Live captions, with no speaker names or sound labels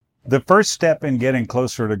The first step in getting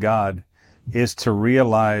closer to God is to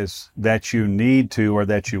realize that you need to or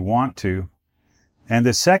that you want to. And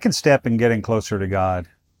the second step in getting closer to God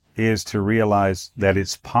is to realize that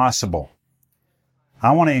it's possible.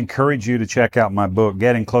 I want to encourage you to check out my book,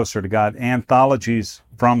 Getting Closer to God, Anthologies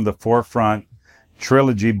from the Forefront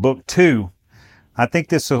Trilogy, Book 2. I think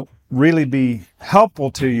this will really be helpful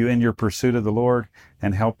to you in your pursuit of the Lord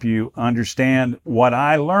and help you understand what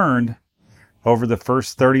I learned over the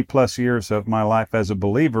first 30 plus years of my life as a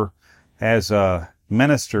believer, as a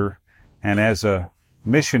minister, and as a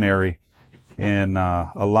missionary in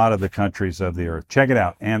a lot of the countries of the earth. Check it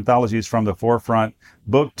out. Anthologies from the Forefront,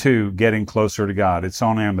 Book 2, Getting Closer to God. It's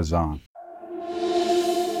on Amazon.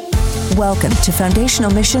 Welcome to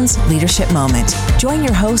Foundational Missions Leadership Moment. Join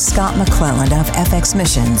your host, Scott McClelland of FX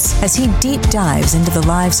Missions, as he deep dives into the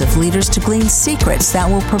lives of leaders to glean secrets that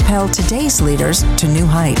will propel today's leaders to new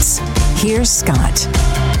heights. Here's Scott.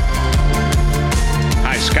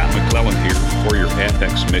 Hi, Scott McClelland here for your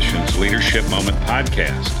FX Missions Leadership Moment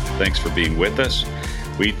podcast. Thanks for being with us.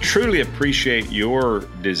 We truly appreciate your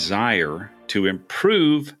desire to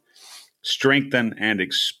improve, strengthen, and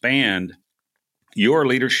expand your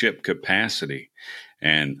leadership capacity.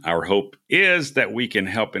 And our hope is that we can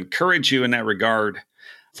help encourage you in that regard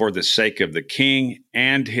for the sake of the King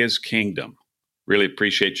and his kingdom. Really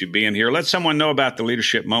appreciate you being here. Let someone know about the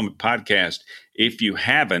Leadership Moment podcast. If you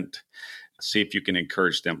haven't, see if you can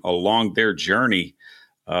encourage them along their journey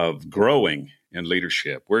of growing in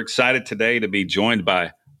leadership. We're excited today to be joined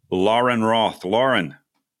by Lauren Roth. Lauren,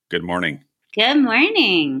 good morning. Good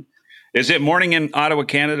morning. Is it morning in Ottawa,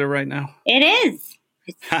 Canada right now? It is.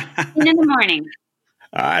 It's 10 in the morning.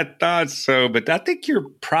 I thought so, but I think you're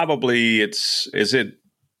probably,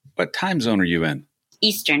 what time zone are you in?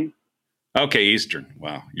 Eastern. Okay, Eastern.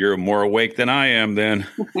 Wow, you're more awake than I am then.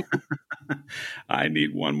 I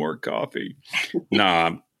need one more coffee.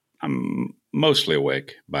 No, I'm mostly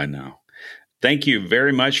awake by now. Thank you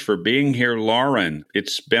very much for being here, Lauren.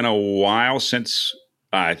 It's been a while since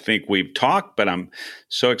I think we've talked, but I'm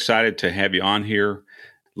so excited to have you on here.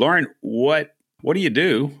 Lauren, what do you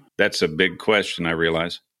do? That's a big question, I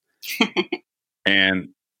realize. And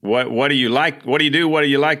what do you like? What do you do? What do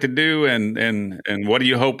you like to do? And what do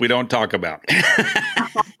you hope we don't talk about?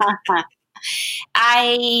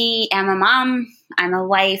 I am a mom. I'm a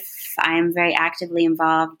wife. I'm very actively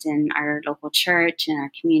involved in our local church and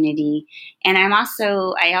our community. And I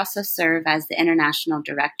also serve as the international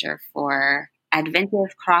director for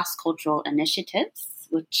Adventive Cross-Cultural Initiatives,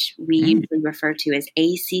 which we usually refer to as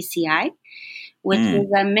ACCI, which is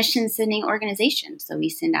a mission-sending organization. So we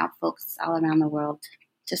send out folks all around the world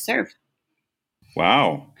to serve.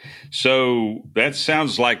 Wow. So that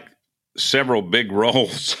sounds like several big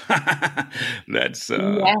roles. That's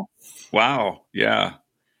Yes. Wow. Yeah.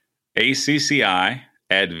 ACCI,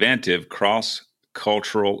 Adventive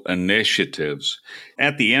Cross-Cultural Initiatives.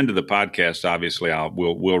 At the end of the podcast, obviously,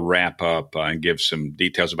 we'll wrap up and give some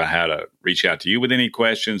details about how to reach out to you with any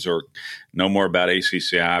questions or know more about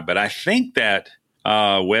ACCI. But I think that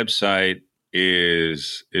website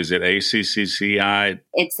is it ACCCI?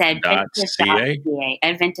 It's adventive.ca.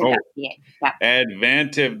 Adventive.ca. Yeah.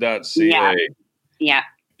 Adventive.ca. Yeah.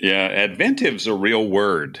 Yeah. Adventive's a real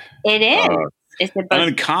word. It is. It's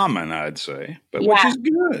uncommon, I'd say, but which is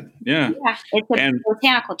good. Yeah. It's a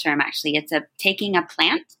botanical term, actually. It's taking a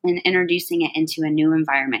plant and introducing it into a new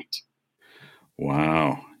environment.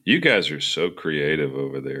 Wow. You guys are so creative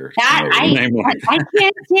over there. I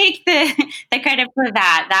can't take the credit for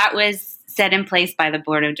that. That was set in place by the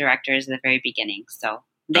board of directors at the very beginning. So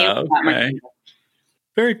they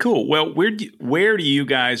Very cool. Well, where do you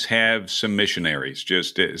guys have some missionaries?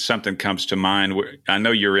 Just something comes to mind. I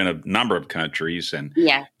know you're in a number of countries, and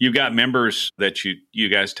you've got members that you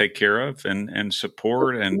guys take care of and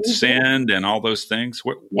support and send and all those things.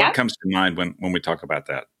 What comes to mind when we talk about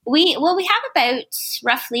that? We have about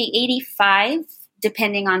roughly 85,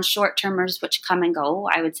 depending on short-termers, which come and go.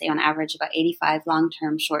 I would say on average about 85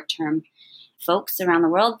 long-term, short-term folks around the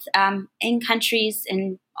world in countries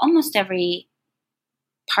in almost every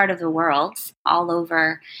part of the world, all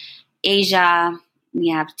over Asia. We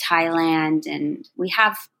have Thailand, and we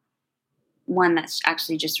have one that's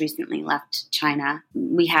actually just recently left China.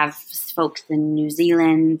 We have folks in New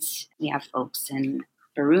Zealand. We have folks in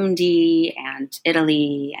Burundi and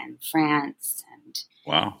Italy and France and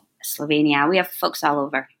Slovenia. We have folks all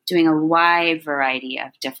over doing a wide variety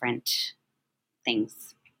of different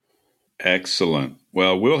things. Excellent.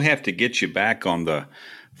 Well, we'll have to get you back on the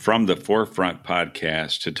From the Forefront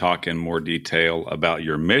podcast to talk in more detail about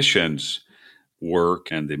your missions work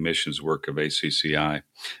and the missions work of ACCI.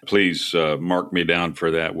 Please mark me down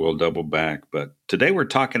for that. We'll double back. But today we're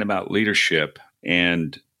talking about leadership.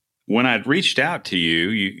 And when I'd reached out to you,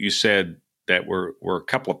 you said that were a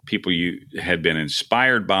couple of people you had been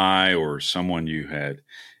inspired by, or someone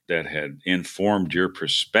that had informed your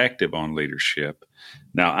perspective on leadership.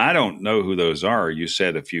 Now, I don't know who those are. You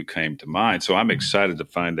said a few came to mind, so I'm excited to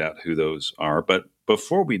find out who those are. But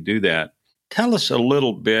before we do that, tell us a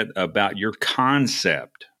little bit about your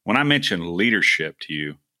concept. When I mention leadership to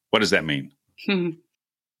you, what does that mean?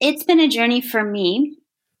 It's been a journey for me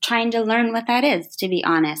trying to learn what that is, to be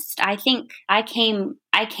honest. I think I came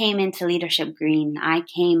into leadership green.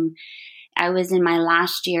 I was in my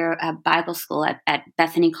last year of Bible school at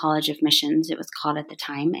Bethany College of Missions, it was called at the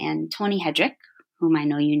time. And Tony Hedrick, whom I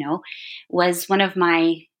know you know, was one of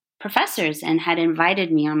my professors and had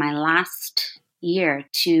invited me on my last year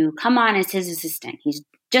to come on as his assistant. He's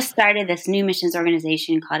just started this new missions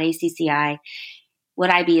organization called ACCI. Would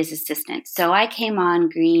I be his assistant? So I came on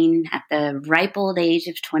green at the ripe old age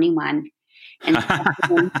of 21 and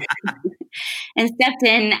stepped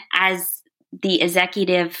in as the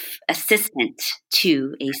executive assistant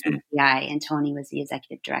to ACCI, and Tony was the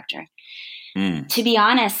executive director. To be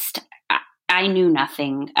honest, I knew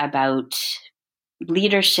nothing about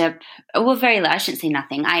leadership. Well, I shouldn't say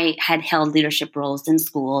nothing. I had held leadership roles in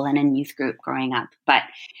school and in youth group growing up, but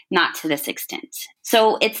not to this extent.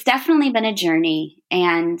 So it's definitely been a journey.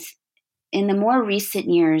 And in the more recent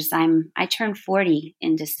years, I turned 40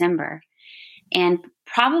 in December, and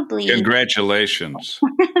probably... Congratulations.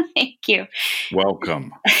 Thank you.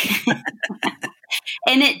 Welcome.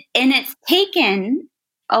 And it's taken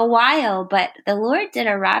a while, but the Lord did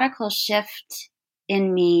a radical shift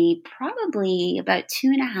in me probably about two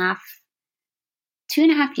and a half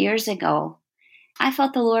years ago. I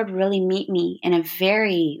felt the Lord really meet me in a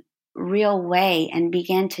very real way and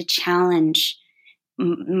began to challenge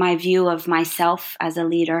my view of myself as a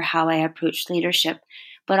leader, how I approached leadership,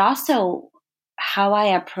 but also how I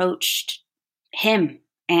approached Him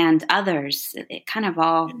and others, it kind of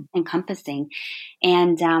all encompassing.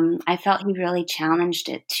 And I felt He really challenged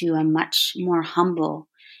it to a much more humble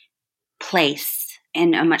place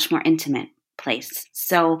and a much more intimate place.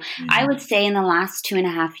 So I would say in the last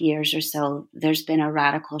 2.5 years or so, there's been a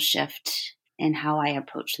radical shift in how I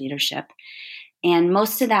approach leadership. And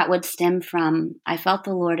most of that would stem from, I felt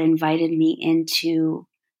the Lord invited me into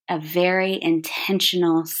a very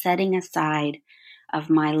intentional setting aside of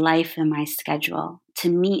my life and my schedule to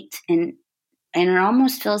meet. And it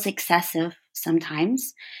almost feels excessive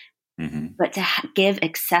sometimes, but to give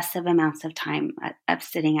excessive amounts of time of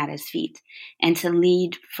sitting at His feet and to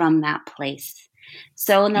lead from that place.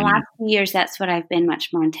 So in the last few years, that's what I've been much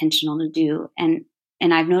more intentional to do. And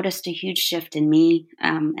I've noticed a huge shift in me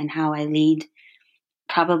and how I lead.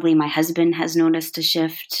 Probably my husband has noticed a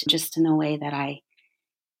shift just in the way that I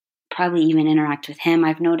probably even interact with him.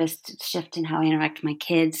 I've noticed a shift in how I interact with my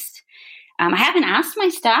kids. I haven't asked my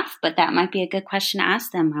staff, but that might be a good question to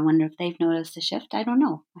ask them. I wonder if they've noticed a shift. I don't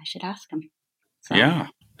know. I should ask them. So. Yeah.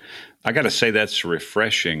 I got to say that's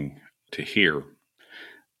refreshing to hear.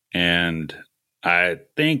 And I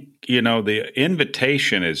think, the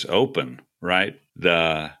invitation is open, right?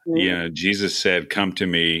 Jesus said, "Come to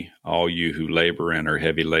me, all you who labor and are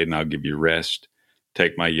heavy laden, I'll give you rest.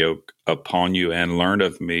 Take my yoke upon you and learn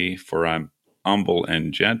of me, for I'm humble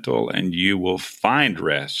and gentle, and you will find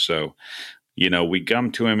rest." So, we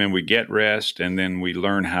come to Him and we get rest, and then we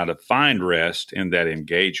learn how to find rest in that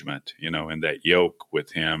engagement, in that yoke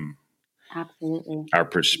with Him. Absolutely. Our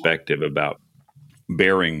perspective about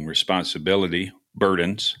bearing responsibility,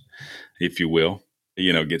 burdens, if you will,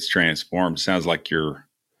 gets transformed. Sounds like you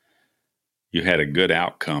had a good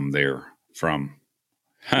outcome there from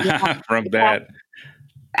that.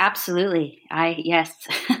 Absolutely. Yes.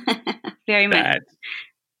 Very much. That's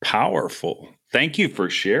powerful. Thank you for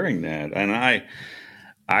sharing that. And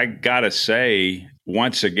I got to say,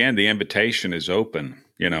 once again, the invitation is open,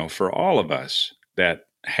 for all of us that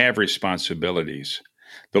have responsibilities.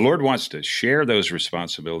 The Lord wants to share those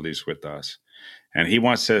responsibilities with us, and He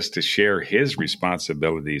wants us to share His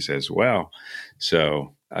responsibilities as well.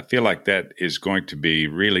 So I feel like that is going to be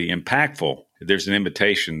really impactful. There's an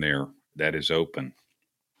invitation there that is open.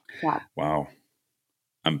 Yeah. Wow.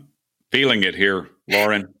 I'm feeling it here,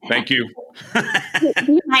 Lauren. Thank you. Do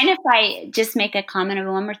you mind if I just make a comment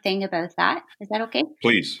or one more thing about that? Is that okay?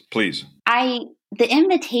 Please. The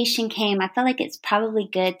invitation came, I feel like it's probably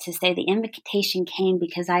good to say the invitation came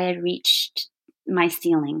because I had reached my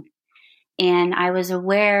ceiling. And I was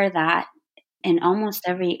aware that in almost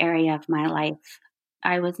every area of my life,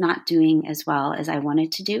 I was not doing as well as I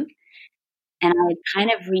wanted to do. And I had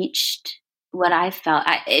kind of reached what I felt.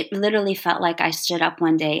 It literally felt like I stood up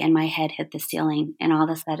one day and my head hit the ceiling. And all of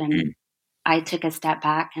a sudden, I took a step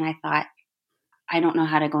back and I thought, I don't know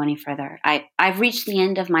how to go any further. I've reached the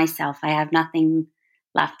end of myself. I have nothing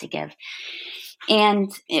left to give.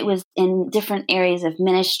 And it was in different areas of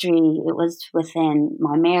ministry. It was within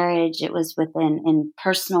my marriage. It was in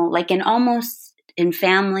personal, like in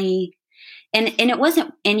family. And it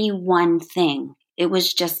wasn't any one thing. It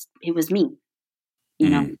was me. You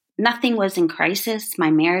know, nothing was in crisis. My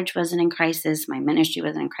marriage wasn't in crisis. My ministry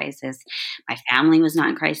wasn't in crisis. My family was not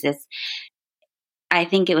in crisis. I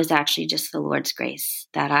think it was actually just the Lord's grace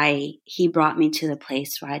that He brought me to the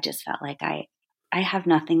place where I just felt like I have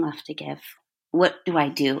nothing left to give. What do I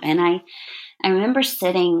do? And I remember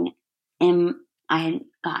sitting I had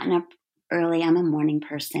gotten up early. I'm a morning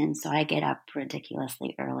person, so I get up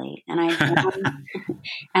ridiculously early. And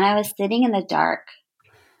I was sitting in the dark.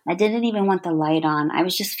 I didn't even want the light on. I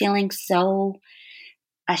was just feeling so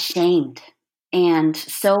ashamed and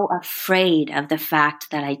so afraid of the fact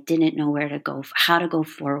that I didn't know where to go, how to go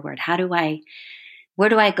forward. Where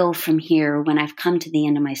do I go from here when I've come to the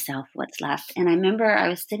end of myself? What's left? And I remember I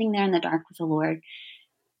was sitting there in the dark with the Lord,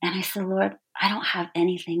 and I said, Lord, I don't have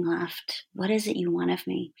anything left. What is it you want of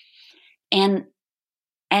me? And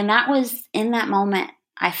that was in that moment,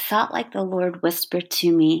 I felt like the Lord whispered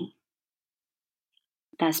to me,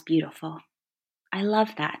 that's beautiful. I love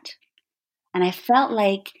that. And I felt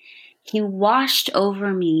like He washed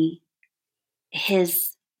over me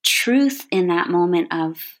His truth in that moment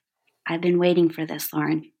of, I've been waiting for this,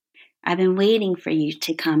 Lauren. I've been waiting for you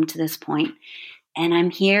to come to this point. And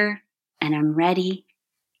I'm here and I'm ready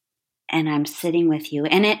and I'm sitting with you.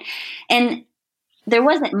 And there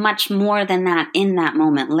wasn't much more than that in that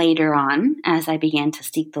moment. Later on, as I began to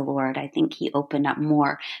seek the Lord, I think He opened up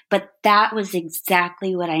more. But that was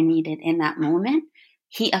exactly what I needed in that moment.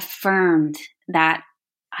 He affirmed that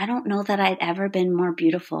I don't know that I'd ever been more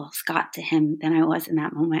beautiful, Scott, to Him than I was in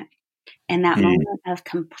that moment. And that moment of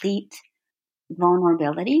complete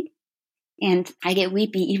vulnerability. And I get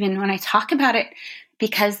weepy even when I talk about it,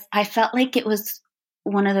 because I felt like it was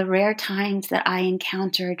one of the rare times that I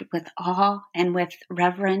encountered with awe and with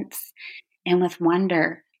reverence and with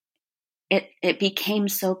wonder. It became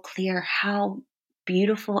so clear how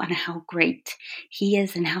beautiful and how great He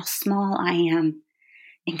is and how small I am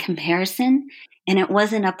in comparison. And it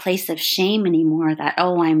wasn't a place of shame anymore that,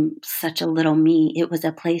 oh, I'm such a little me. It was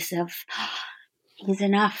a place of, He's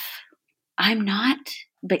enough. I'm not,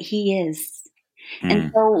 but He is.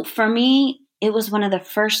 And so for me, it was one of the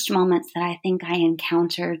first moments that I think I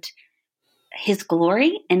encountered His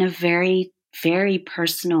glory in a very, very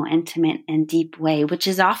personal, intimate, and deep way, which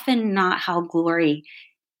is often not how glory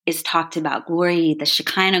is talked about. Glory, the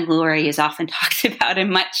Shekinah glory, is often talked about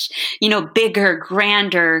in much, bigger,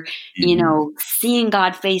 grander, seeing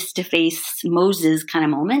God face to face, Moses kind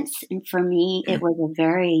of moments. And for me, it was a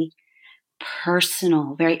very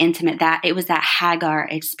personal, very intimate, that it was that Hagar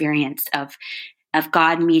experience of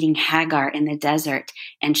God meeting Hagar in the desert.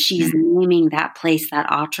 And she's naming that place,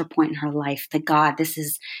 that altar point in her life, the God, this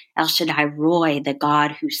is El Shaddai Roy, the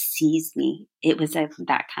God who sees me. It was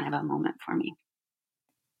that kind of a moment for me.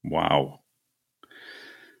 Wow.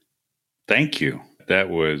 Thank you. That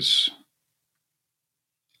was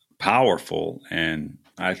powerful. And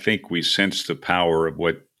I think we sensed the power of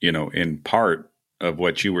what, in part of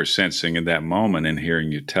what you were sensing in that moment and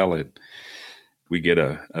hearing you tell it. We get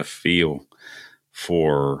a feel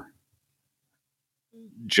for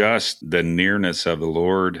just the nearness of the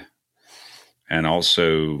Lord, and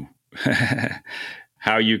also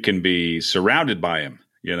how you can be surrounded by Him,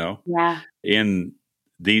 in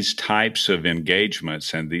these types of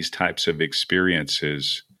engagements and these types of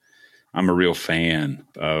experiences. I'm a real fan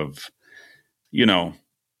of,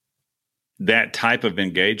 that type of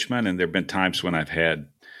engagement. And there have been times when I've had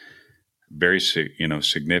very,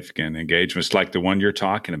 significant engagements like the one you're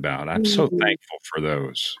talking about. I'm so thankful for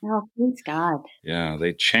those. Oh, please God. Yeah,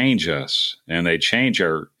 they change us, and they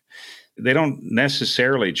don't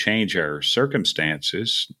necessarily change our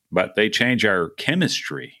circumstances, but they change our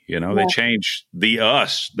chemistry. They change the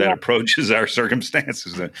us that approaches our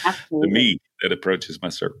circumstances, the me that approaches my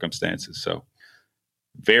circumstances. So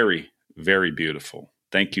very, very beautiful.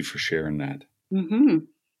 Thank you for sharing that. Mm-hmm.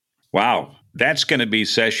 Wow. That's going to be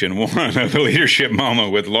session 1 of the Leadership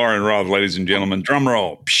Moment with Lauren Roth, ladies and gentlemen. Drum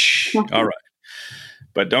roll. All right.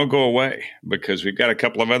 But don't go away, because we've got a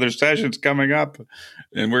couple of other sessions coming up,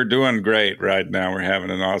 and we're doing great right now. We're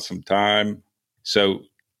having an awesome time. So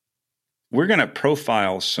we're going to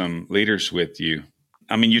profile some leaders with you.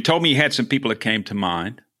 I mean, you told me you had some people that came to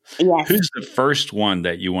mind. Yes. Who's the first one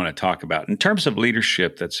that you want to talk about in terms of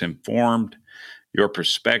leadership that's informed your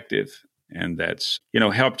perspective and that's,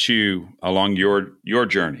 helped you along your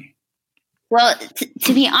journey? Well,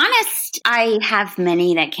 to be honest, I have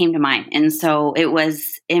many that came to mind. And so it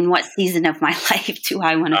was, in what season of my life do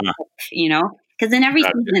I want to pick, because in every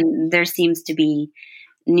season there seems to be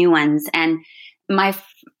new ones. And my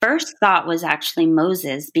first thought was actually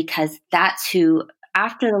Moses, because that's who,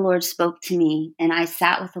 after the Lord spoke to me and I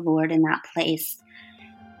sat with the Lord in that place,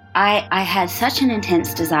 I had such an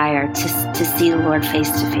intense desire to see the Lord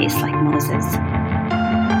face to face like Moses.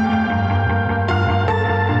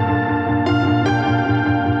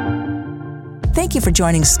 Thank you for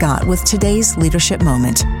joining Scott with today's Leadership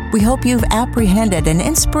Moment. We hope you've apprehended an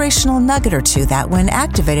inspirational nugget or two that, when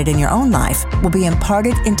activated in your own life, will be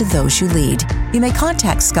imparted into those you lead. You may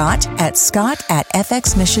contact Scott at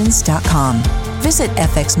scott@fxmissions.com. Visit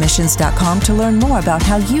fxmissions.com to learn more about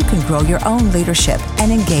how you can grow your own leadership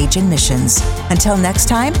and engage in missions. Until next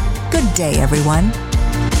time, good day, everyone.